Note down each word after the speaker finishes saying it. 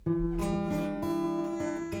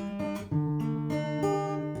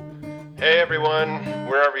Hey everyone,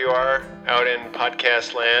 wherever you are out in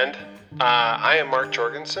podcast land. I am Mark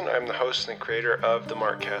Jorgensen. I'm the host and creator of the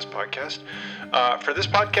Markcast podcast. For this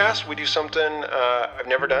podcast, we do something I've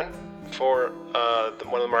never done. For one of the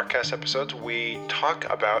Markcast episodes, we talk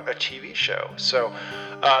about a TV show. So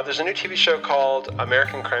there's a new TV show called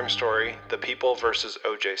American Crime Story, The People versus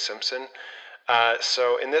O.J. Simpson.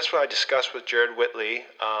 So in this one, I discussed with Jared Whitley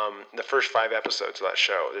the first 5 episodes of that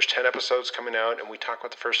show. There's 10 episodes coming out, and we talk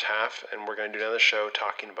about the first half, and we're going to do another show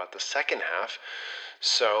talking about the second half.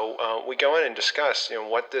 So we go in and discuss,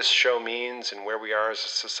 what this show means and where we are as a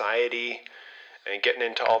society, and getting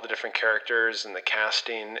into all the different characters and the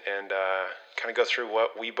casting, and kind of go through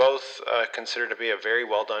what we both consider to be a very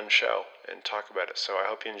well done show and talk about it. So I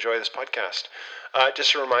hope you enjoy this podcast.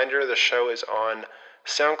 Just a reminder, the show is on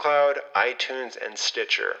SoundCloud, iTunes, and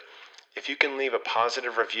Stitcher. If you can leave a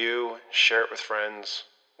positive review, share it with friends,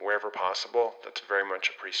 wherever possible, that's very much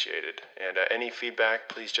appreciated. And any feedback,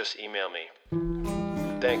 please just email me.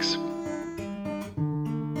 Thanks.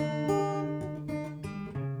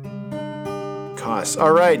 Costs.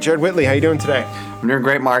 All right, Jared Whitley, how you doing today? I'm doing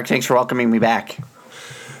great, Mark. Thanks for welcoming me back.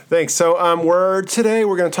 Thanks. So today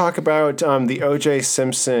we're going to talk about the O.J.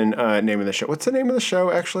 Simpson name of the show. What's the name of the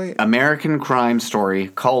show, actually? American Crime Story,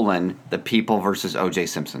 The People versus O.J.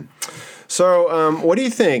 Simpson. So what do you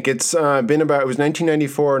think? It was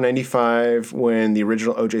 1994 or 95 when the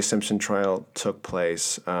original O.J. Simpson trial took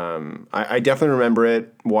place. I definitely remember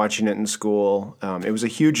it, watching it in school. It was a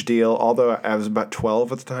huge deal, although I was about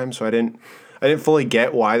 12 at the time, so I didn't fully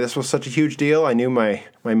get why this was such a huge deal. I knew my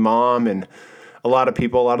mom and a lot of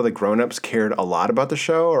the grown-ups cared a lot about the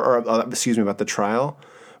show, about the trial.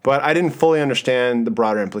 But I didn't fully understand the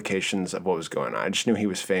broader implications of what was going on. I just knew he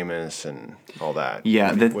was famous and all that.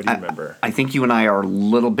 Yeah. What do you remember? I think you and I are a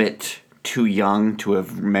little bit too young to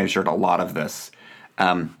have measured a lot of this.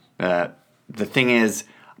 The thing is,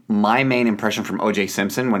 my main impression from O.J.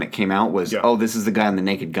 Simpson when it came out was, this is the guy in the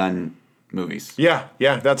Naked Gun movies. Yeah.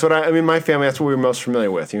 That's what my family, that's what we were most familiar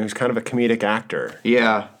with. He's kind of a comedic actor.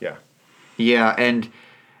 Yeah. Yeah. Yeah, and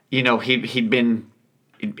he'd been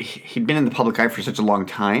in the public eye for such a long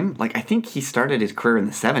time. Like, I think he started his career in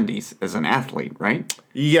the 70s as an athlete, right?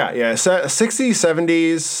 Yeah. 60s,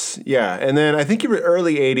 70s, yeah. And then I think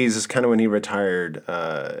early 80s is kind of when he retired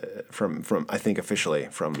from I think officially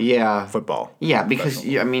from football. Yeah, because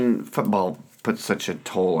football puts such a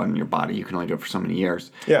toll on your body. You can only do it for so many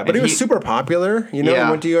years. Yeah, but he was super popular. He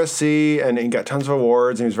went to USC and he got tons of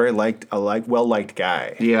awards and he was very well-liked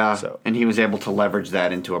guy. Yeah, and he was able to leverage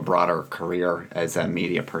that into a broader career as a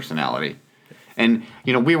media personality. And,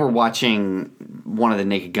 we were watching one of the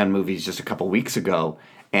Naked Gun movies just a couple weeks ago,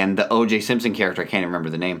 and the O.J. Simpson character, I can't even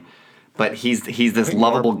remember the name, but he's this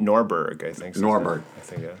lovable... Norberg, I think. Norberg. I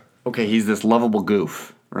think, yeah. Okay, he's this lovable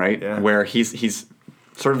goof, right? Yeah. Where he's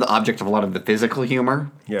sort of the object of a lot of the physical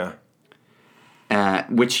humor. Yeah.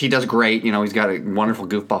 Which he does great. He's got a wonderful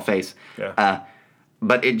goofball face. Yeah.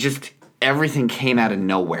 But it just, everything came out of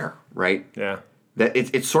nowhere, right? Yeah. That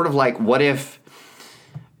it's sort of like, what if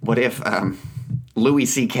Louis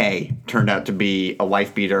C.K. turned out to be a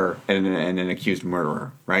wife beater and an accused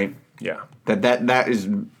murderer, right? Yeah. That is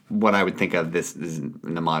what I would think of this is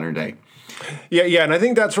in the modern day. Yeah, and I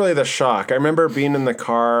think that's really the shock. I remember being in the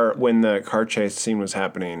car when the car chase scene was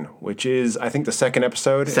happening, which is, I think, the second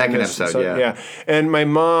episode. Yeah. And my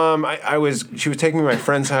mom, she was taking me to my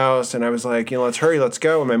friend's house, and I was like, let's hurry, let's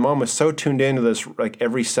go. And my mom was so tuned into this, like,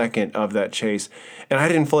 every second of that chase. And I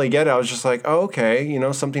didn't fully get it. I was just like, oh,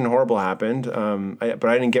 okay, something horrible happened. But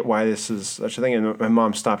I didn't get why this is such a thing. And my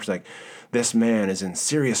mom stopped. She's like, this man is in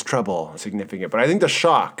serious trouble, significant. But I think the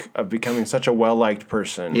shock of becoming such a well-liked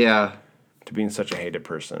person. Yeah. To being such a hated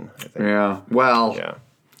person, I think. Yeah. Well,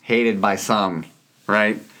 hated by some,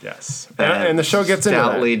 right? Yes. And the show gets into that.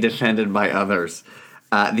 Stoutly defended by others.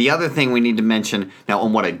 The other thing we need to mention, now,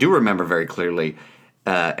 on what I do remember very clearly,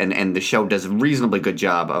 and the show does a reasonably good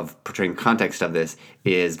job of portraying the context of this,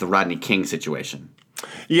 is the Rodney King situation.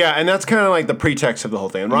 Yeah, and that's kind of like the pretext of the whole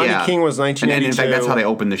thing. Rodney King was 1982. And in fact, that's how they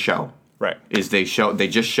opened the show. Right. Is they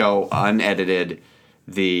just show unedited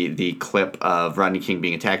the clip of Rodney King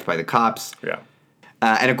being attacked by the cops. Yeah.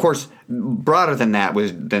 And of course, broader than that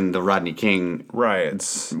than the Rodney King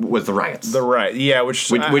riots. Was the riots. The riot, yeah, which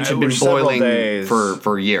had been boiling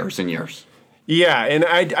for years and years. Yeah, and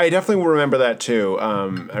I definitely remember that too. I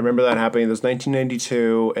remember that happening. It was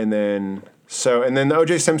 1992, and then the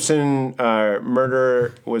O.J. Simpson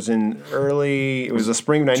murder was it was the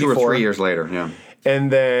spring of 94. 2 or 3 years later, yeah.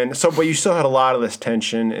 And then, but you still had a lot of this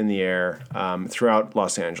tension in the air throughout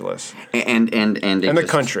Los Angeles and the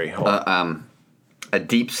country. A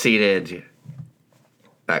deep-seated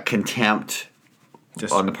contempt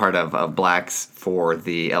on the part of blacks for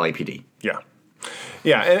the LAPD. Yeah.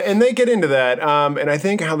 Yeah, and they get into that, and I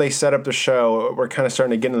think how they set up the show, we're kind of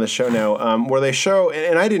starting to get into the show now, where they show,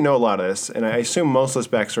 and I didn't know a lot of this, and I assume most of this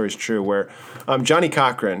backstory is true, where Johnny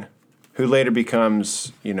Cochran, who later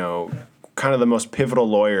becomes, kind of the most pivotal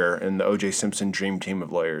lawyer in the O.J. Simpson dream team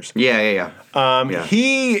of lawyers. Yeah.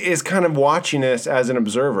 He is kind of watching this as an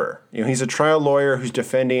observer. He's a trial lawyer who's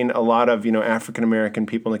defending a lot of, African American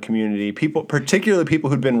people in the community, particularly people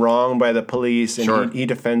who'd been wronged by the police, and sure. he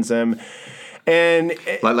defends them. And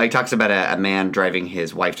like talks about a man driving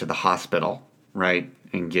his wife to the hospital, right,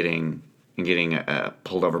 and getting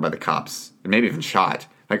pulled over by the cops, and maybe even shot.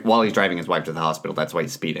 Like while he's driving his wife to the hospital, that's why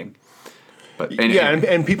he's speeding. But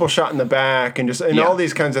and people shot in the back, and all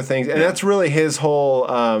these kinds of things, and that's really his whole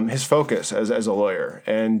his focus as a lawyer.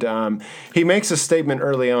 And he makes a statement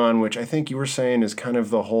early on, which I think you were saying is kind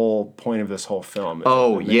of the whole point of this whole film.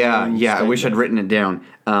 Oh yeah. I wish I'd written it down.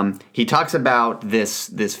 He talks about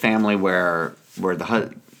this family where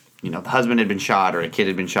the husband had been shot or a kid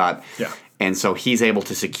had been shot, and so he's able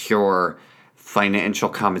to secure financial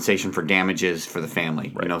compensation for damages for the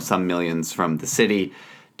family. Right. Some millions from the city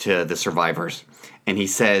to the survivors. And he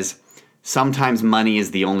says, sometimes money is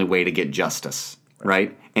the only way to get justice,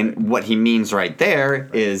 right? And what he means right there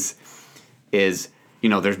is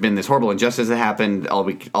there's been this horrible injustice that happened. All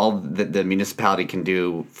that the municipality can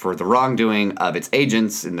do for the wrongdoing of its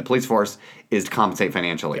agents in the police force is to compensate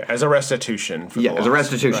financially. Yeah, as a restitution. As a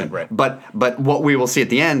restitution. Right. But what we will see at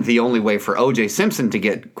the end, the only way for O.J. Simpson to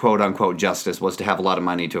get quote-unquote justice was to have a lot of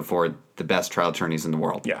money to afford the best trial attorneys in the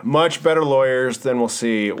world. Yeah, much better lawyers than we'll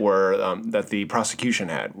see were that the prosecution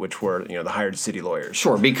had, which were the hired city lawyers.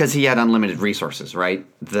 Sure, because he had unlimited resources, right?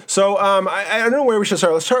 So I don't know where we should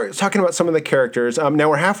start. Let's start talking about some of the characters. Now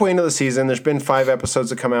we're halfway into the season. There's been 5 episodes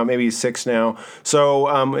that come out, maybe 6 now.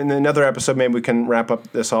 So in another episode, maybe we can wrap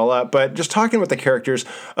up this all up. But just talking about the characters,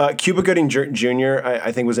 Cuba Gooding Jr.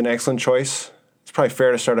 I think was an excellent choice. It's probably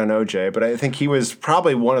fair to start on OJ, but I think he was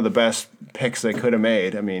probably one of the best picks they could have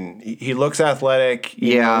made. I mean, he looks athletic.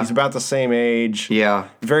 He's about the same age. Yeah.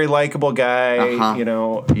 Very likable guy,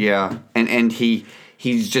 Yeah. And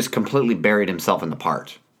he's just completely buried himself in the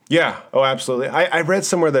part. Yeah. Oh, absolutely. I read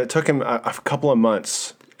somewhere that it took him a couple of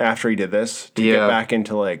months after he did this to get back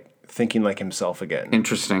into thinking like himself again.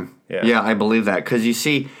 Interesting. Yeah, I believe that. Because you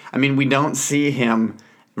see, we don't see him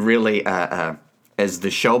really as the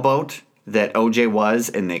showboat that OJ was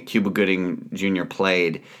and that Cuba Gooding Jr.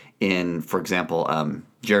 played in, for example,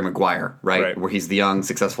 Jerry Maguire, right? Where he's the young,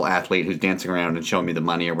 successful athlete who's dancing around and showing me the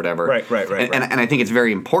money or whatever. Right. And I think it's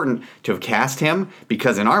very important to have cast him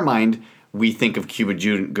because in our mind, we think of Cuba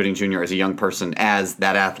Gooding Jr. as a young person as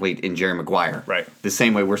that athlete in Jerry Maguire. Right. The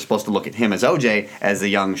same way we're supposed to look at him as OJ as a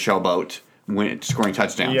young showboat scoring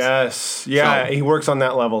touchdowns. Yes. Yeah, so, he works on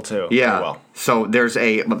that level too. Yeah. Very well. So there's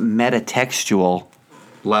a metatextual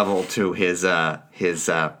level to his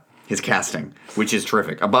casting, which is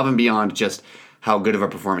terrific, above and beyond just how good of a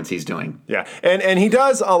performance he's doing. Yeah, and he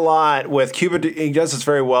does a lot with Cuba. He does this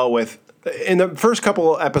very well with. In the first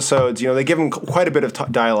couple episodes, they give him quite a bit of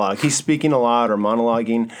dialogue. He's speaking a lot or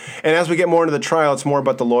monologuing, and as we get more into the trial, it's more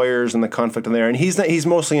about the lawyers and the conflict in there. And he's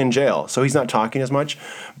mostly in jail, so he's not talking as much.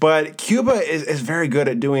 But Cuba is very good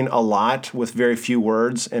at doing a lot with very few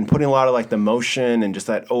words and putting a lot of the motion and just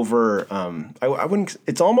that over. I wouldn't.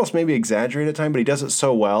 It's almost maybe exaggerated at times, but he does it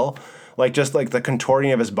so well. Just the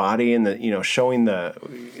contorting of his body and the showing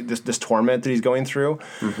this torment that he's going through.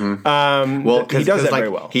 Mm-hmm. He does that very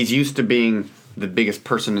well. He's used to being the biggest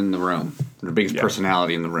person in the room, the biggest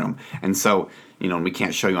personality in the room, and so we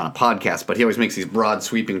can't show you on a podcast, but he always makes these broad,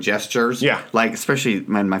 sweeping gestures. Yeah, especially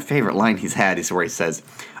my favorite line he's had is where he says,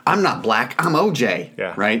 "I'm not black, I'm OJ."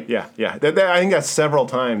 Yeah, right. Yeah. I think that's several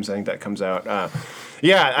times. I think that comes out.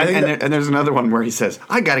 I think and there's another one where he says,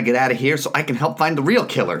 "I got to get out of here so I can help find the real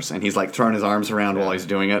killers," and he's throwing his arms around while he's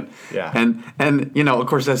doing it. Yeah, and of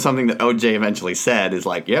course that's something that OJ eventually said is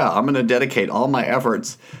I'm going to dedicate all my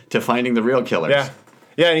efforts to finding the real killers.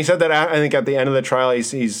 Yeah, and he said that I think at the end of the trial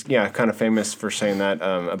he's kind of famous for saying that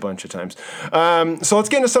a bunch of times. So let's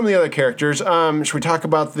get into some of the other characters. Should we talk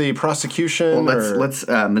about the prosecution? Well, let's.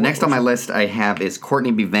 The next on my list I have is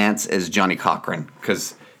Courtney B. Vance as Johnny Cochran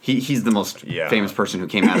because. He's the most famous person who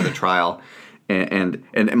came out of the trial, and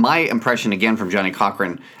my impression again from Johnny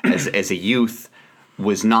Cochran as a youth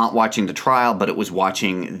was not watching the trial, but it was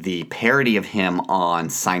watching the parody of him on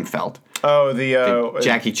Seinfeld. Oh, the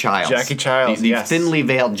Jackie Childs. Jackie Childs, the thinly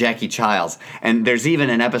veiled Jackie Childs, and there's even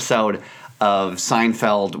an episode of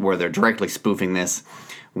Seinfeld where they're directly spoofing this,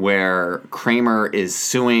 where Kramer is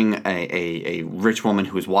suing a rich woman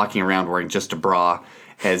who is walking around wearing just a bra.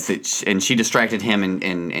 and she distracted him,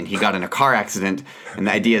 and he got in a car accident. And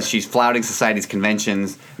the idea is she's flouting society's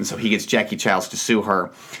conventions, and so he gets Jackie Childs to sue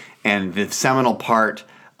her. And the seminal part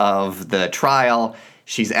of the trial,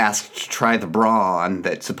 she's asked to try the bra on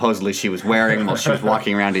that supposedly she was wearing while she was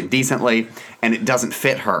walking around indecently, and it doesn't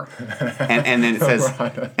fit her. And then it says,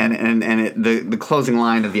 the closing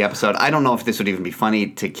line of the episode, I don't know if this would even be funny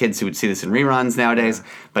to kids who would see this in reruns nowadays,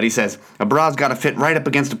 but he says, a bra's got to fit right up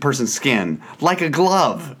against a person's skin, like a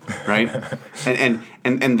glove, right? and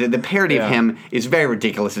the parody of him is very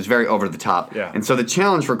ridiculous. It's very over the top. Yeah. And so the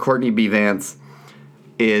challenge for Courtney B. Vance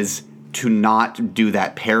is to not do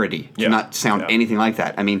that parody, to not sound anything like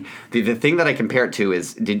that. I mean, the thing that I compare it to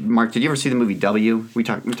is, Mark, did you ever see the movie W? We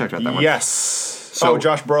talked about that one. Yes. So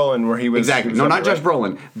Josh Brolin, where he was... Exactly. No, not Josh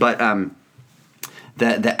Brolin, but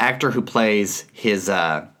the actor who plays his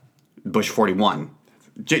Bush 41,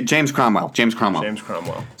 James Cromwell.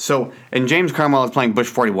 So, and James Cromwell is playing Bush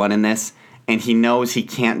 41 in this, and he knows he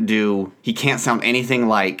can't sound anything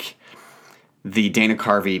like the Dana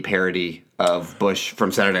Carvey parody of Bush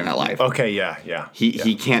from Saturday Night Live. Okay, yeah.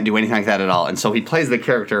 He can't do anything like that at all. And so he plays the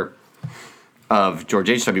character of George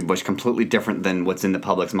H.W. Bush completely different than what's in the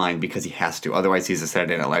public's mind because he has to. Otherwise, he's a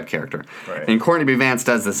Saturday Night Live character. Right. And Courtney B. Vance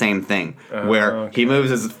does the same thing, where he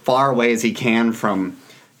moves as far away as he can from,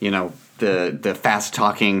 the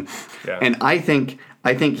fast-talking. Yeah. And I think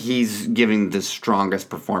he's giving the strongest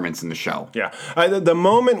performance in the show. Yeah. The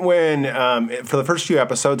moment when, for the first few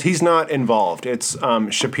episodes, he's not involved. It's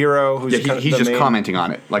Shapiro, who's he's just commenting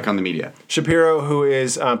on it, like on the media. Shapiro, who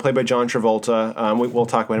is played by John Travolta. We'll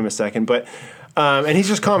talk about him in a second. But and he's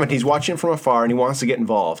just commenting. He's watching it from afar, and he wants to get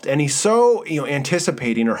involved. And he's so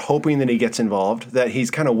anticipating or hoping that he gets involved that he's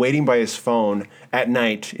kind of waiting by his phone at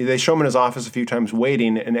night. They show him in his office a few times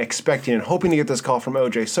waiting and expecting and hoping to get this call from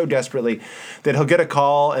OJ so desperately that he'll get a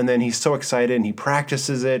call, and then he's so excited and he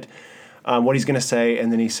practices it, what he's going to say,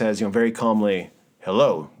 and then he says, very calmly,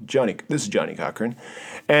 "Hello, Johnny. This is Johnny Cochran."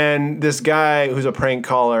 And this guy who's a prank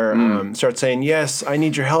caller starts saying, "Yes, I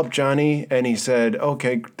need your help, Johnny." And he said,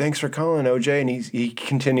 "Okay, thanks for calling, OJ." And he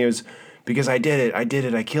continues, "Because I did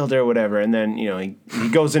it, I killed her," or whatever. And then, he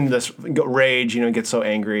goes into this rage, gets so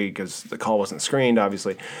angry because the call wasn't screened,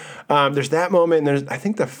 obviously. There's that moment, and there's, I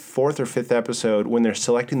think, the 4th or 5th episode when they're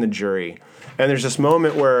selecting the jury. And there's this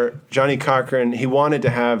moment where Johnny Cochran, he wanted to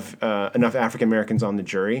have enough African Americans on the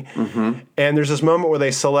jury. Mm-hmm. And there's this moment where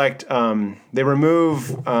they select, they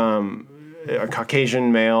remove a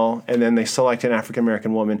Caucasian male, and then they select an African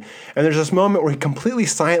American woman. And there's this moment where he completely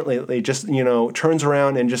silently just, turns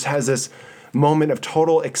around and just has this moment of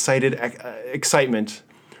total excitement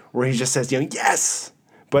where he just says, yes!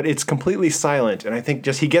 But it's completely silent, and I think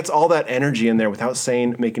just he gets all that energy in there without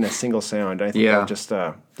making a single sound. And I think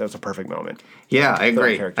that was a perfect moment. Yeah, I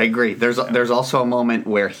agree. There's also a moment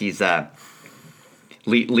where he's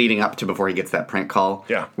leading up to before he gets that prank call.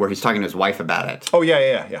 Yeah. Where he's talking to his wife about it. Oh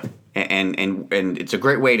yeah. And it's a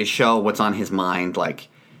great way to show what's on his mind. Like,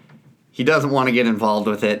 he doesn't want to get involved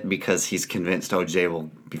with it because he's convinced OJ will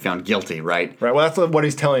be found guilty, right? Right. Well, that's what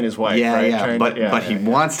he's telling his wife. Yeah, right? yeah. But he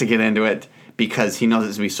wants to get into it because he knows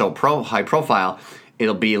it's going to be so high profile,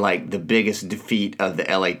 it'll be like the biggest defeat of the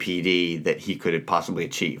LAPD that he could possibly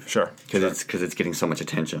achieve. Sure. Because it's getting so much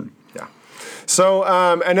attention. Yeah. So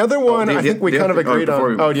another one, I think we kind of agreed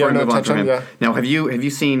on. Now, have you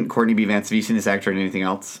seen Courtney B. Vance? Have you seen this actor in anything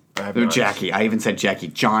else? I have not. Jackie. I even said Jackie.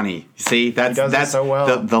 Johnny. See, that's so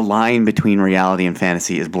well. The line between reality and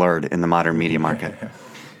fantasy is blurred in the modern media market.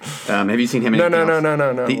 Have you seen him in anything else?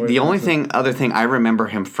 No. The only other thing I remember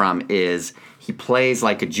him from is he plays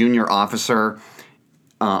like a junior officer,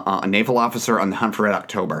 a naval officer on The Hunt for Red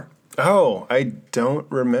October. Oh, I don't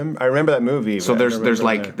remember. I remember that movie. So there's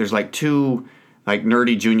like two like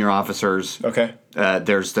nerdy junior officers. Okay.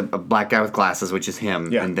 There's a black guy with glasses, which is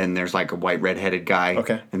him, yeah. And then there's like a white redheaded guy.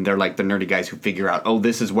 Okay. And they're like the nerdy guys who figure out,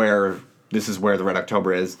 this is where the Red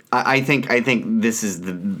October is. I think this is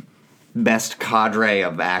the best cadre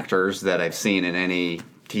of actors that I've seen in any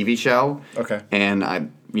TV show. Okay. And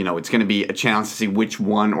it's going to be a challenge to see which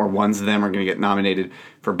one or ones of them are going to get nominated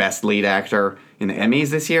for Best Lead Actor in the Emmys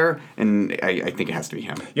this year, and I think it has to be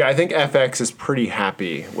him. Yeah, I think FX is pretty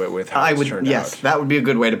happy with how it's turned out. Yes, that would be a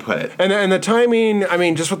good way to put it. And the timing, I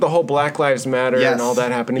mean, just with the whole Black Lives Matter and all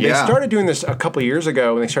that happening. Yeah. They started doing this a couple of years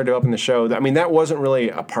ago when they started developing the show. I mean, that wasn't really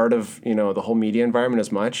a part of, the whole media environment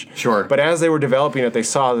as much. Sure. But as they were developing it, they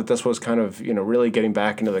saw that this was kind of, really getting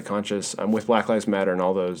back into the conscious with Black Lives Matter and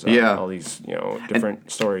all those, all these,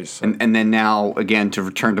 different stories. So. And then now, again, to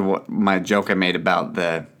return to my joke I made about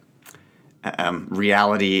the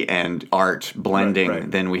reality and art blending, Right.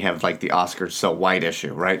 then we have like the Oscars so white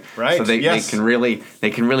issue, right? Right. So they Yes. can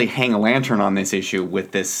really hang a lantern on this issue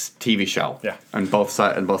with this TV show. Yeah. On both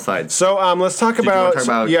sides. So let's talk you wanna about, talk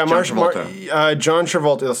about John Travolta? John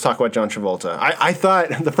Travolta. Let's talk about John Travolta. I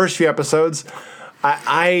thought the first few episodes,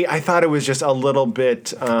 I thought it was just a little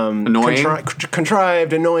bit Annoying?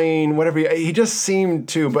 contrived, annoying, whatever. He just seemed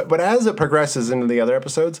to, but as it progresses into the other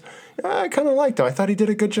episodes, I kind of liked him. I thought he did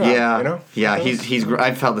a good job. Yeah, you know? yeah.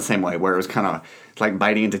 I felt the same way, where it was kind of like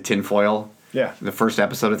biting into tinfoil. Yeah. The first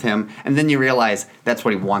episode with him, and then you realize that's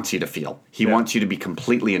what he wants you to feel. He wants you to be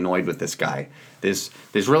completely annoyed with this guy. This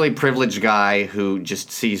really privileged guy who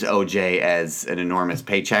just sees OJ as an enormous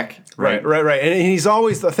paycheck. Right. And he's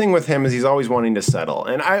always, the thing with him is he's always wanting to settle.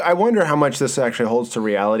 And I wonder how much this actually holds to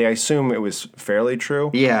reality. I assume it was fairly true.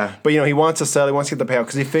 Yeah. But, he wants to settle. He wants to get the payout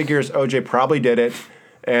because he figures OJ probably did it.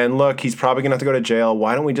 And look, he's probably going to have to go to jail.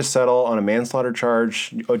 Why don't we just settle on a manslaughter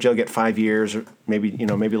charge? OJ will get 5 years or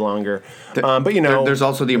maybe longer. There's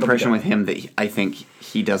also the impression with him that I think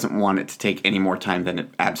he doesn't want it to take any more time than it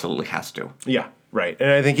absolutely has to. Yeah. Right,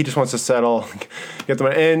 and I think he just wants to settle, get the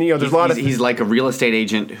money. And there's a lot of he's like a real estate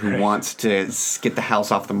agent who wants to get the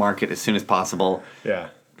house off the market as soon as possible. Yeah,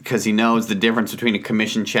 because he knows the difference between a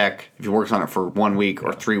commission check, if he works on it for 1 week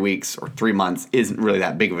or 3 weeks or 3 months, isn't really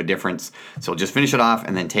that big of a difference. So he'll just finish it off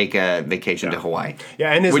and then take a vacation to Hawaii.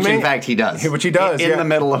 Yeah, and in fact he does. Which he does in the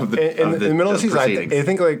middle of the in the middle of the season. Proceedings. I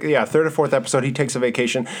think third or fourth episode he takes a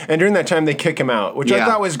vacation, and during that time they kick him out, which I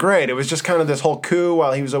thought was great. It was just kind of this whole coup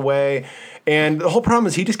while he was away. And the whole problem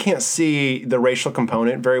is he just can't see the racial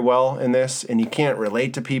component very well in this, and he can't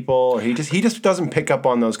relate to people. Or he just doesn't pick up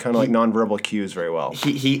on those kind of like nonverbal cues very well.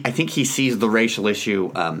 I think he sees the racial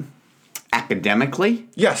issue academically.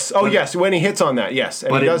 Yes. Oh, yes. When he hits on that, yes,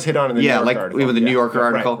 and he does hit on it in the New Yorker article. With the New Yorker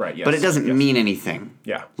article. Right. Yes. But it doesn't mean anything.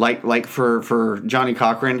 Yeah. Like for Johnny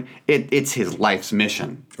Cochran, it's his life's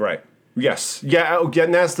mission. Right. Yes. Yeah.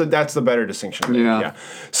 And that's the better distinction. Yeah.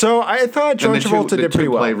 So I thought John Travolta did pretty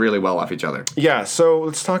well. Played really well off each other. Yeah. So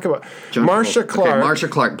let's talk about Marcia Clark. Okay, Marcia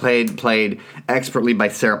Clark played expertly by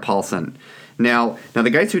Sarah Paulson. Now the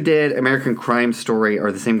guys who did American Crime Story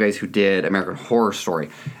are the same guys who did American Horror Story,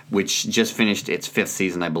 which just finished its 5th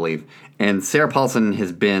season, I believe. And Sarah Paulson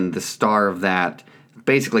has been the star of that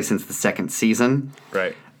basically since the 2nd season.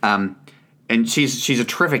 Right. And she's a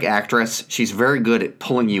terrific actress. She's very good at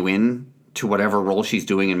pulling you in to whatever role she's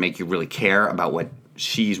doing and make you really care about what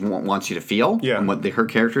she wants you to feel and what her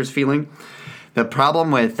character is feeling. The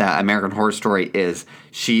problem with American Horror Story is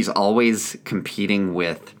she's always competing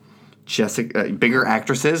with bigger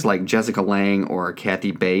actresses like Jessica Lange or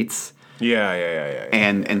Kathy Bates. Yeah.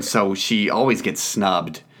 And so she always gets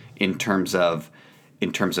snubbed in terms of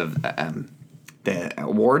the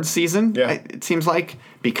awards season. Yeah. It seems like,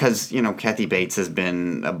 because Kathy Bates has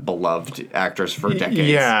been a beloved actress for decades.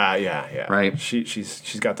 Yeah. Right.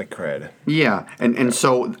 She's got the cred. Yeah, and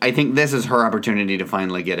so I think this is her opportunity to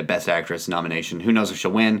finally get a Best Actress nomination. Who knows if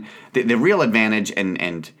she'll win? The real advantage,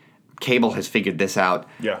 and cable has figured this out,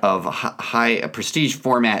 of high prestige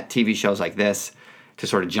format TV shows like this to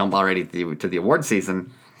sort of jump already to the award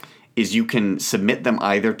season, is you can submit them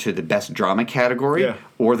either to the Best Drama category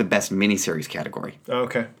or the Best Miniseries category.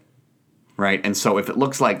 Okay. Right, and so if it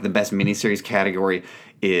looks like the Best Miniseries category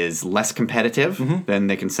is less competitive, then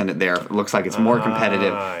they can send it there. If it looks like it's more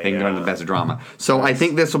competitive, they can go into the Best Drama. So I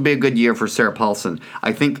think this will be a good year for Sarah Paulson.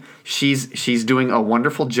 I think she's doing a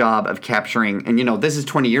wonderful job of capturing, and this is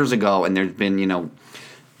 20 years ago, and there's been,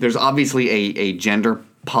 there's obviously a gender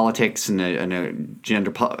politics and a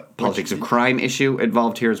gender politics of crime issue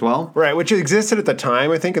involved here as well. Right, which existed at the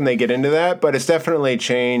time, I think, and they get into that, but it's definitely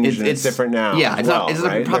changed and it's different now. Yeah, it's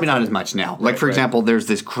right? probably not as much now. Like, for example, there's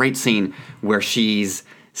this great scene where she's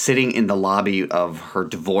sitting in the lobby of her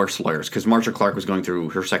divorce lawyers, because Marcia Clark was going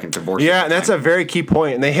through her second divorce. Yeah, and that's a very key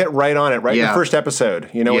point, and they hit right on it in the first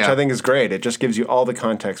episode, which I think is great. It just gives you all the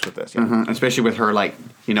context with this. Especially with her,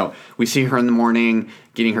 we see her in the morning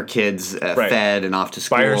getting her kids fed and off to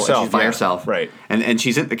school. By herself. And she's by herself. Right. And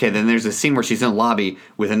she's in, then there's a scene where she's in a lobby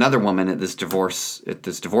with another woman at this divorce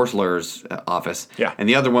lawyer's office. Yeah. And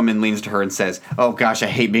the other woman leans to her and says, "Oh gosh, I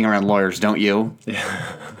hate being around lawyers, don't you?"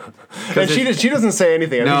 Yeah. And she doesn't say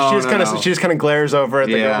anything. She just kind of glares over at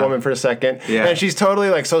the woman for a second. Yeah. And she's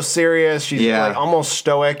totally so serious. She's almost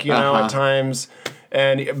stoic, at times.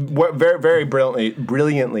 And very, very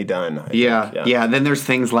brilliantly done. Yeah. Then there's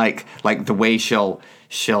things like the way she'll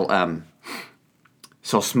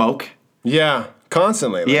smoke. Yeah,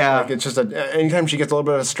 constantly. It's just anytime she gets a little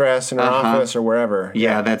bit of stress in her office or wherever.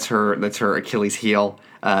 Yeah, that's her Achilles heel.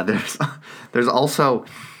 There's also,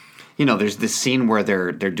 there's this scene where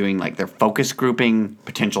they're doing like they're focus grouping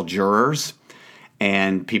potential jurors,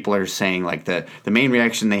 and people are saying like the main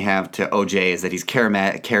reaction they have to OJ is that he's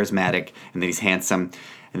charismatic and that he's handsome.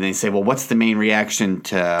 And they say, well, what's the main reaction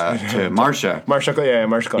to Marsha?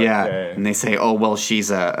 Marsha Clark. Yeah. And they say, oh, well, she's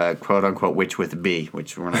a quote-unquote witch with a B,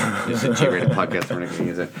 which we're not, it's a G-rated podcast, we're not going to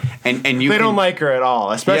use it. And they don't like her at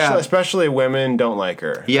all, especially women don't like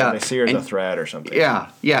her. Yeah. They see her as a threat or something. Yeah,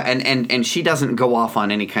 and she doesn't go off on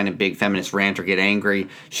any kind of big feminist rant or get angry.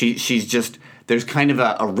 She's just, there's kind of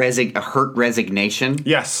a hurt resignation.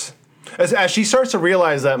 Yes. As she starts to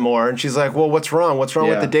realize that more, and she's like, well, what's wrong? What's wrong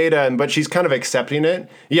with the data? But she's kind of accepting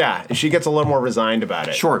it. Yeah, she gets a little more resigned about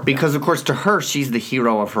it. Sure, because, of course, to her, she's the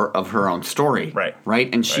hero of her own story.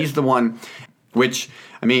 Right? And she's the one, which,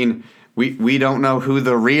 I mean, we don't know who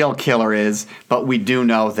the real killer is, but we do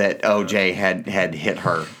know that OJ had hit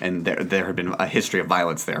her, and there had been a history of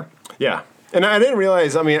violence there. Yeah. And I didn't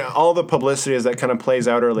realize, I mean, all the publicity as that kind of plays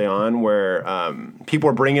out early on where people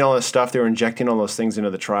were bringing all this stuff, they were injecting all those things into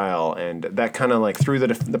the trial, and that kind of like threw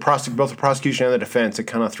both the prosecution and the defense, it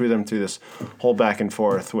kind of threw them through this whole back and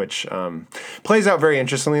forth, which plays out very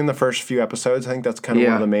interestingly in the first few episodes. I think that's kind of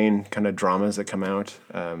one of the main kind of dramas that come out.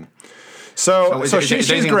 So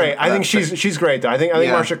she's great. I think she's great, though. I think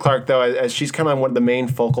Marsha Clark, though, as she's kind of one of the main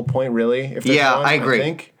focal point, really. If I agree. I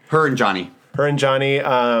think. Her and Johnny,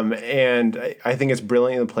 and I think it's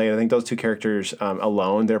brilliantly played. I think those two characters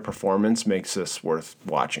alone, their performance makes this worth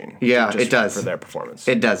watching. Yeah, it does. For their performance.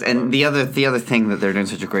 It does. And the other thing that they're doing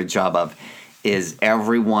such a great job of is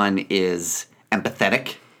everyone is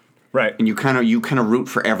empathetic. Right. And you kind of root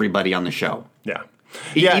for everybody on the show. Yeah.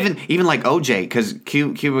 Even like OJ, because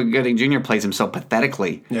Cuba Gooding Jr. plays him so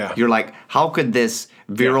pathetically. Yeah. You're like, how could this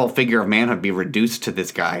virile figure of manhood be reduced to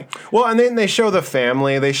this guy? Well, and then they show the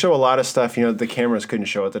family. They show a lot of stuff, the cameras couldn't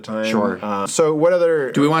show at the time. Sure. So what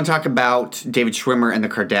other... Do we want to talk about David Schwimmer and the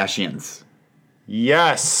Kardashians?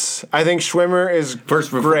 Yes. I think Schwimmer is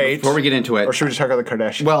great. Before we get into it... Or should we just talk about the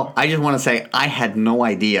Kardashians? Well, I just want to say I had no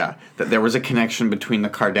idea that there was a connection between the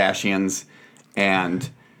Kardashians and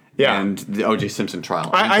the O.J. Simpson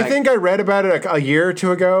trial. I think I read about it a year or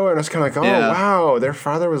two ago, and I was kind of like, wow, their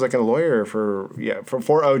father was like a lawyer for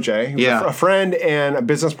O.J. He was a friend and a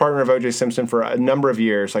business partner of O.J. Simpson for a number of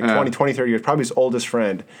years, like 20, 30 years, probably his oldest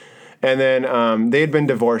friend. And then they had been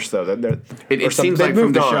divorced, though. It seems like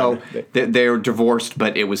from the show they were divorced,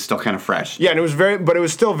 but it was still kind of fresh. Yeah, and it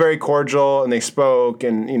was still very cordial, and they spoke,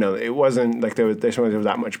 and it wasn't like there was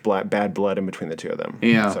that much bad blood in between the two of them.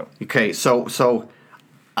 Yeah. So. Okay. So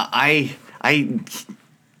I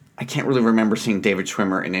can't really remember seeing David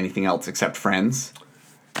Schwimmer in anything else except Friends.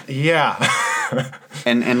 Yeah.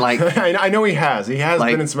 and like I know he has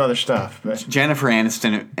like, been in some other stuff. But. Jennifer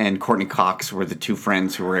Aniston and Courtney Cox were the two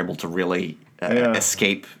friends who were able to really hit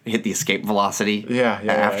the escape velocity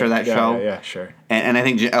after that show. Yeah, sure. And I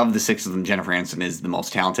think of the six of them, Jennifer Aniston is the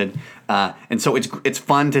most talented. And so it's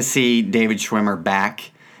fun to see David Schwimmer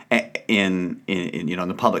back in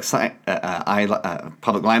the public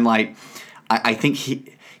public limelight. I think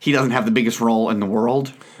he doesn't have the biggest role in the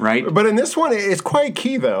world, right? But in this one, it's quite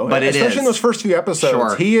key, though. But especially in those first few episodes.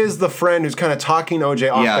 Sure. He is the friend who's kind of talking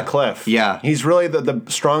OJ off the cliff. Yeah. He's really the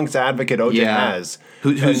strongest advocate OJ has.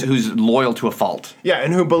 Who's loyal to a fault. Yeah,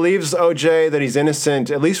 and who believes OJ that he's innocent,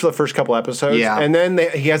 at least for the first couple episodes. Yeah. And then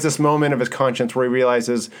he has this moment of his conscience where he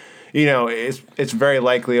realizes, it's very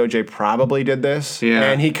likely OJ probably did this.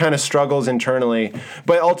 Yeah. And he kind of struggles internally.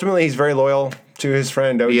 But ultimately, he's very loyal to his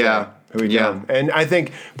friend OJ. Yeah. Who he done. And I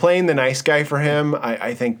think playing the nice guy for him,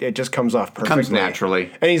 I think it just comes off perfectly. Comes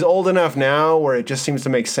naturally. And he's old enough now where it just seems to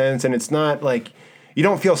make sense. And it's not like... You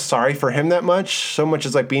don't feel sorry for him that much, so much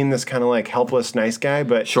as like being this kind of like helpless nice guy,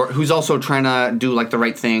 but sure. Who's also trying to do like the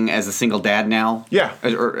right thing as a single dad now? Yeah,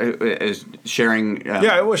 as sharing.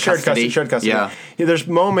 It was shared custody. Yeah. There's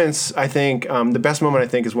moments. I think the best moment I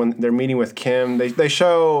think is when they're meeting with Kim. They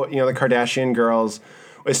show the Kardashian girls.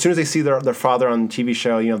 As soon as they see their father on the TV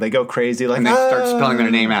show, they go crazy like and they start spelling their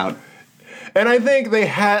name out. And I think they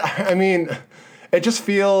had. I mean. It just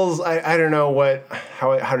feels, I don't know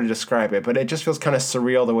how to describe it, but it just feels kind of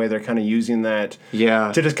surreal the way they're kind of using that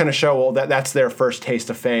to just kind of show, that's their first taste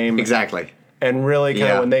of fame. Exactly. And really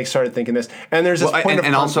kind of when they started thinking this. And there's this point of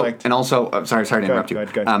conflict. Also, sorry to interrupt you.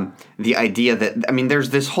 Go ahead. The idea that, there's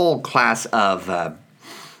this whole class of, and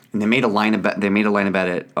they made a line about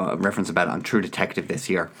it, reference about it on True Detective this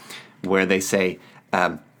year, where they say,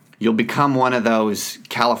 you'll become one of those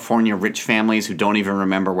California rich families who don't even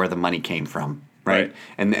remember where the money came from. Right.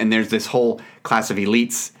 And there's this whole class of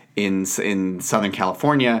elites in Southern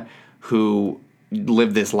California who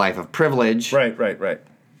live this life of privilege. Right.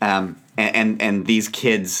 And these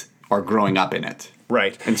kids are growing up in it.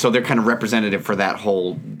 Right. And so they're kind of representative for that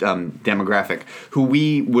whole demographic, who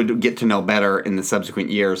we would get to know better in the subsequent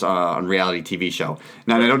years on reality TV show.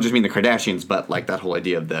 Now, and I don't just mean the Kardashians, but like that whole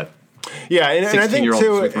idea of the and I think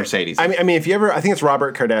too, with Mercedes. I mean, if you ever, I think it's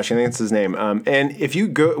Robert Kardashian. I think that's his name. And if you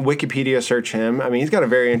go Wikipedia search him, I mean, he's got a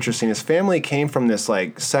very interesting. His family came from this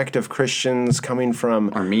like sect of Christians coming from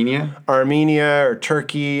Armenia or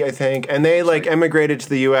Turkey, I think, and they like emigrated to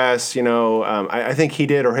the U.S. You know, I think he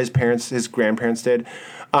did, or his grandparents did,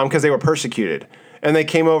 because they were persecuted. And they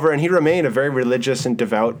came over, and he remained a very religious and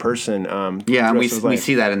devout person. And we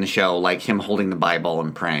see that in the show, like him holding the Bible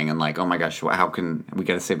and praying, and like, oh my gosh, how can we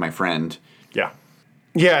got to save my friend?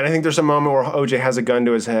 Yeah, and I think there's a moment where OJ has a gun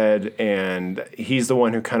to his head, and he's the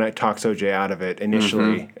one who kind of talks OJ out of it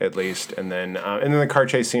initially, at least, and then the car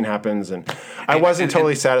chase scene happens, and I wasn't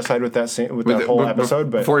totally satisfied with that scene, with that whole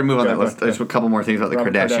episode. But before we move on, there's a couple more things about the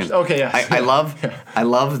Kardashians. Okay, yeah, I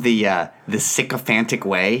love the sycophantic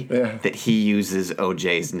way that he uses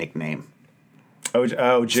OJ's nickname.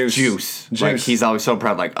 Juice. Like he's always so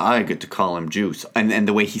proud, like I get to call him Juice, and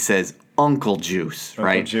the way he says Uncle Juice,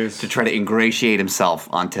 right? Juice. To try to ingratiate himself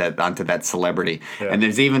onto that celebrity. Yeah. And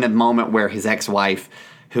there's even a moment where his ex-wife,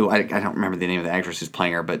 who I don't remember the name of the actress who's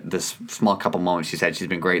playing her, but this small couple moments she's had, she's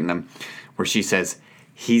been great in them, where she says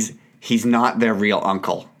he's not their real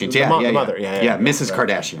uncle. The mother. Mrs.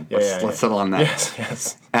 Kardashian. Let's settle on that.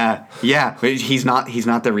 Yes. He's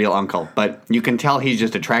not the real uncle, but you can tell he's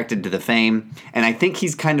just attracted to the fame, and I think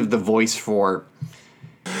he's kind of the voice for.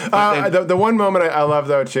 The one moment I love,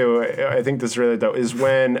 though, too, I think this really, though, is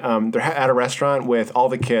when they're at a restaurant with all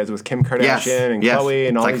the kids, with Kim Kardashian and Khloe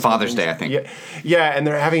and all these. It's like Father's Day, I think. Yeah, and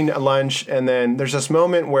they're having lunch, and then there's this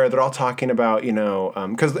moment where they're all talking about,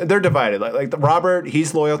 because they're divided. Like Robert,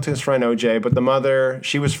 he's loyal to his friend OJ, but the mother,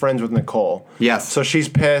 she was friends with Nicole. Yes. So she's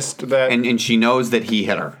pissed that. And she knows that he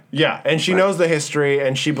hit her. Yeah, and she knows the history,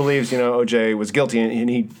 and she believes, OJ was guilty, and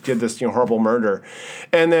he did this, horrible murder.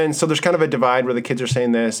 And then, so there's kind of a divide where the kids are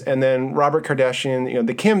saying this, and then Robert Kardashian,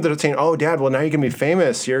 the Kim, they're saying, oh, Dad, well, now you're going to be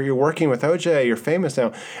famous. You're working with OJ. You're famous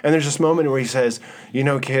now. And there's this moment where he says,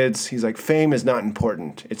 kids, he's like, fame is not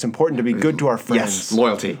important. It's important to be good to our friends. Yes,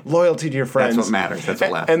 loyalty. Loyalty to your friends. That's what matters. That's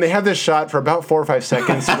what lasts. And they have this shot for about 4 or 5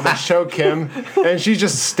 seconds where they show Kim, and she's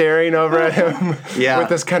just staring over at him with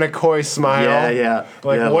this kind of coy smile.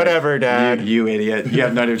 Like, whatever, Dad. You idiot. You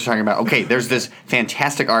have no idea what you're talking about. Okay, there's this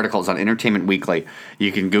fantastic article. It's on Entertainment Weekly.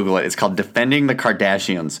 You can Google it. It's called Defending the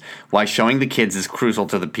Kardashians, Why Showing the Kids is Crucial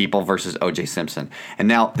to the People versus O.J. Simpson. And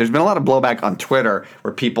now, there's been a lot of blowback on Twitter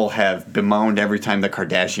where people have bemoaned every time the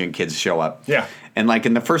Kardashian kids show up. Yeah. And like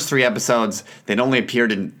in the first 3 episodes, they'd only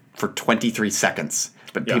appeared for 23 seconds.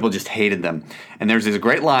 But people just hated them. And there's this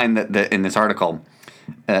great line that in this article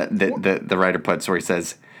that the writer puts where he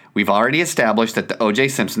says, "We've already established that the O.J.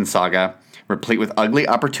 Simpson saga, replete with ugly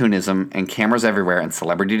opportunism and cameras everywhere and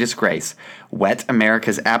celebrity disgrace, whet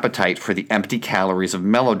America's appetite for the empty calories of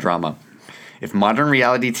melodrama. If modern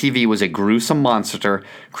reality TV was a gruesome monster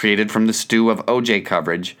created from the stew of O.J.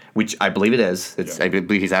 coverage," which I believe it is, I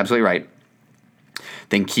believe he's absolutely right,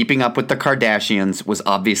 "then Keeping Up with the Kardashians was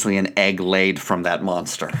obviously an egg laid from that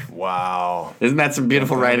monster." Wow. Isn't that some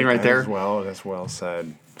beautiful writing right there? That's well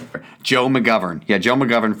said. Joe McGovern. Yeah, Joe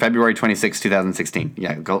McGovern, February 26, 2016.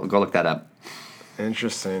 Yeah, go look that up.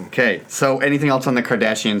 Interesting. Okay, so anything else on the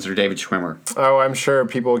Kardashians or David Schwimmer? Oh, I'm sure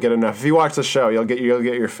people will get enough. If you watch the show, you'll get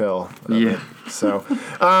your fill. Yeah. So,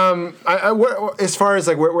 as far as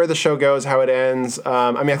like where the show goes, how it ends,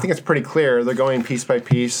 I think it's pretty clear. They're going piece by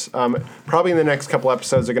piece. Probably in the next couple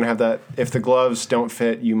episodes, they're going to have that, if the gloves don't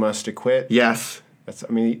fit, you must acquit. Yes. They got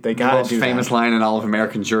to do that. The most famous line in all of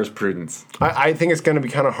American jurisprudence. I think it's going to be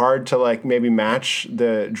kind of hard to like maybe match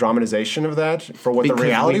the dramatization of that for what the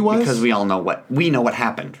reality was. Because we all know what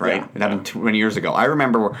happened, right? It happened 20 years ago. I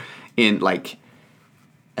remember in like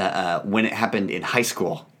when it happened in high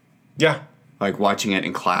school. Yeah. Like watching it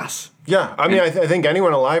in class. Yeah. I think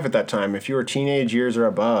anyone alive at that time, if you were teenage years or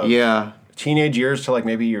above. Yeah. Teenage years to like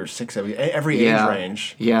maybe you're 6, every age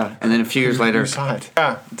range. Yeah, and then a few years later. You saw it.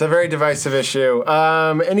 Yeah, it's a very divisive issue.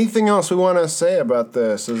 Anything else we want to say about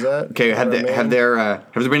this? Is that okay? Have there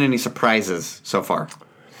been any surprises so far?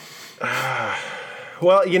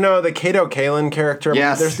 Well, the Kato Kaelin character.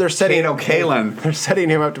 Yes, they're setting Kato Kaelin. They're setting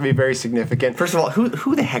him up to be very significant. First of all,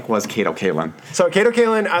 who the heck was Kato Kaelin? So Kato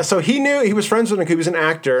Kaelin, so he was friends with him. He was an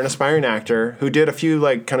actor, an aspiring actor who did a few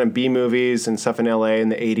like kind of B movies and stuff in L.A. in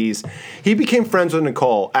the 80s. He became friends with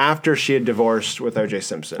Nicole after she had divorced with O.J.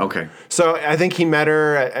 Simpson. Okay. So I think he met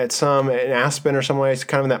her at in Aspen or some ways,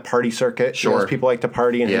 kind of in that party circuit. Sure. People like to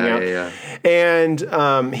party and hang out. Yeah.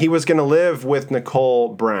 And he was going to live with Nicole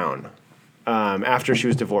Brown. after she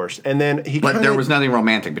was divorced, and then But there was nothing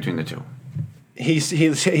romantic between the two.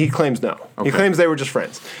 He claims no. Okay. He claims they were just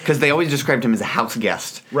friends. Because they always described him as a house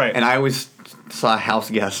guest. Right. And I always saw house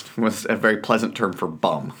guest was a very pleasant term for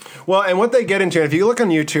bum. Well, and what they get into, if you look on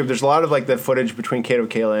YouTube, there's a lot of like the footage between Kato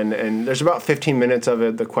and Kaylin, and there's about 15 minutes of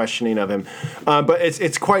it, the questioning of him. But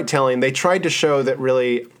it's quite telling. They tried to show that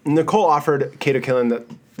really Nicole offered Kato Kaylin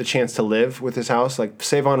the chance to live with his house, like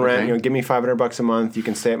save on rent, give me $500 a month, you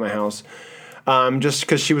can stay at my house. Just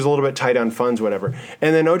because she was a little bit tight on funds, whatever.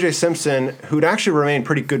 And then O.J. Simpson, who'd actually remained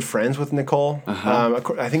pretty good friends with Nicole.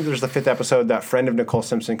 I think there's the 5th episode, that friend of Nicole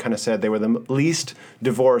Simpson kind of said they were the least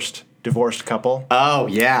divorced couple. Oh,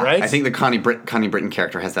 yeah. Right? I think the Connie Britton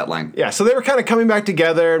character has that line. Yeah, so they were kind of coming back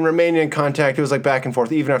together and remaining in contact. It was like back and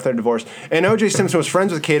forth, even after their divorce. And O.J. Simpson was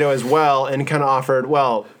friends with Kato as well and kind of offered,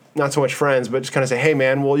 well, not so much friends, but just kind of say, hey,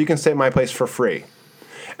 man, well, you can stay at my place for free.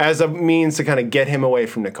 As a means to kind of get him away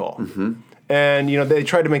from Nicole. Mm-hmm. And, they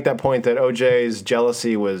tried to make that point that OJ's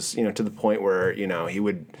jealousy was, to the point where, he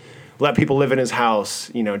would let people live in his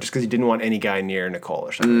house, just because he didn't want any guy near Nicole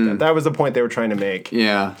or something like that. That was the point they were trying to make.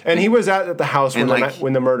 Yeah. And he was at the house when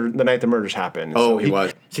the night the murders happened. Oh, so he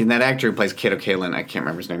was. See, that actor who plays Kato Kaelin, I can't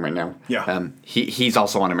remember his name right now. Yeah. He's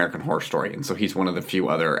also on American Horror Story, and so he's one of the few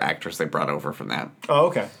other actors they brought over from that. Oh,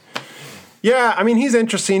 okay. Yeah, I mean, he's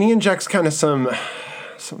interesting. He injects kind of some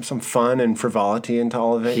fun and frivolity into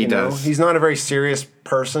all of it. He does. He's not a very serious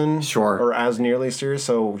person. Sure. Or as nearly serious.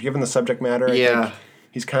 So given the subject matter, I think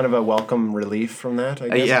he's kind of a welcome relief from that, I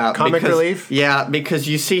guess. Comic relief. Yeah, because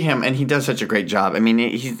you see him, and he does such a great job. I mean,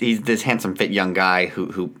 he's this handsome, fit young guy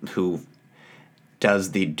who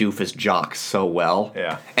does the doofus jock so well.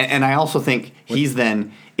 Yeah. And I also think he's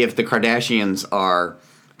then, if the Kardashians are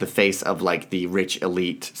the face of like the rich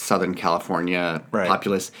elite Southern California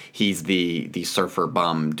populace, he's the surfer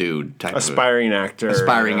bum dude type aspiring actor.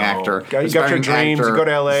 You got your dreams, you go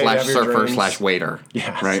to LA, / surfer / waiter.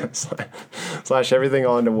 Yeah. Right. / everything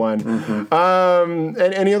all into one. Mm-hmm.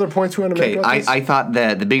 And any other points we want to make about this? I thought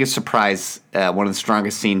that the biggest surprise, one of the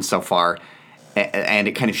strongest scenes so far, and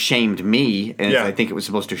it kind of shamed me, and I think it was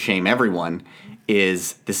supposed to shame everyone,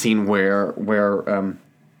 is the scene where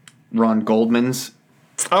Ron Goldman's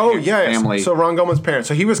family. So Ron Goldman's parents.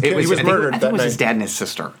 So he was murdered that night. I think it was his dad and his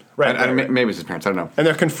sister. Right. Maybe it was his parents. I don't know. And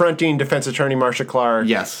they're confronting defense attorney Marsha Clark.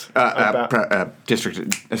 Yes. Assistant district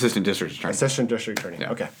attorney. Assistant district attorney.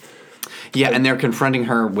 Yeah. Okay. Yeah, and they're confronting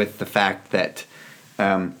her with the fact that,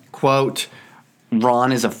 quote,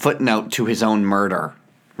 Ron is a footnote to his own murder,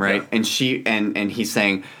 right? Yeah. And he's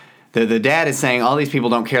saying, the dad is saying, all these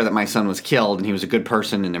people don't care that my son was killed and he was a good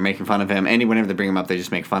person and they're making fun of him. Whenever they bring him up, they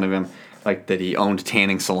just make fun of him. Like that he owned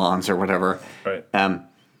tanning salons or whatever. Right. And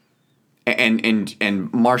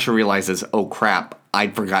Marsha realizes, oh crap,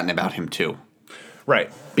 I'd forgotten about him too.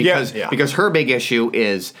 Right. Because her big issue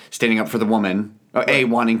is standing up for the woman. A,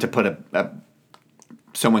 wanting to put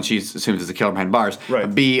someone she assumes is a killer behind bars.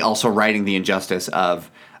 Right. B, also righting the injustice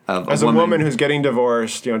of as a woman who's getting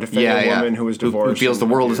divorced, defending a woman who was divorced. Who feels the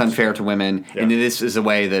world is unfair to women, and this is a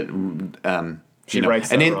way that an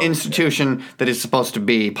institution that is supposed to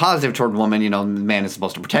be positive toward women. The man is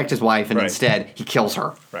supposed to protect his wife, and instead he kills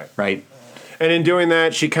her. Right. And in doing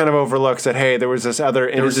that, she kind of overlooks that, hey, there was this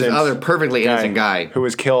other perfectly innocent guy who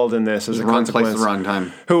was killed in this as a consequence. Wrong place at the wrong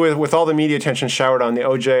time. Who, with all the media attention showered on the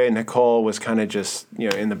OJ and Nicole, was kind of just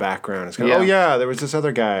in the background. It's kind of, there was this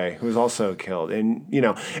other guy who was also killed, and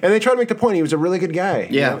and they try to make the point he was a really good guy.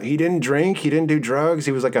 Yeah, he didn't drink, he didn't do drugs,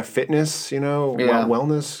 he was like a fitness,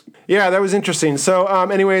 wellness. Yeah, that was interesting. So,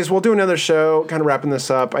 anyways, we'll do another show, kind of wrapping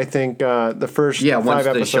this up. I think the first 5 once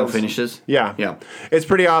episodes. the show finishes. Yeah, it's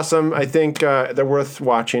pretty awesome. I think they're worth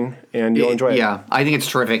watching, and you'll enjoy it. Yeah, I think it's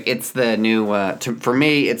terrific. It's the new, for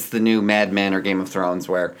me, it's the new Mad Men or Game of Thrones,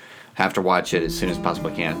 where I have to watch it as soon as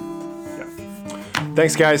possibly can. Yeah.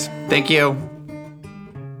 Thanks, guys. Thank you.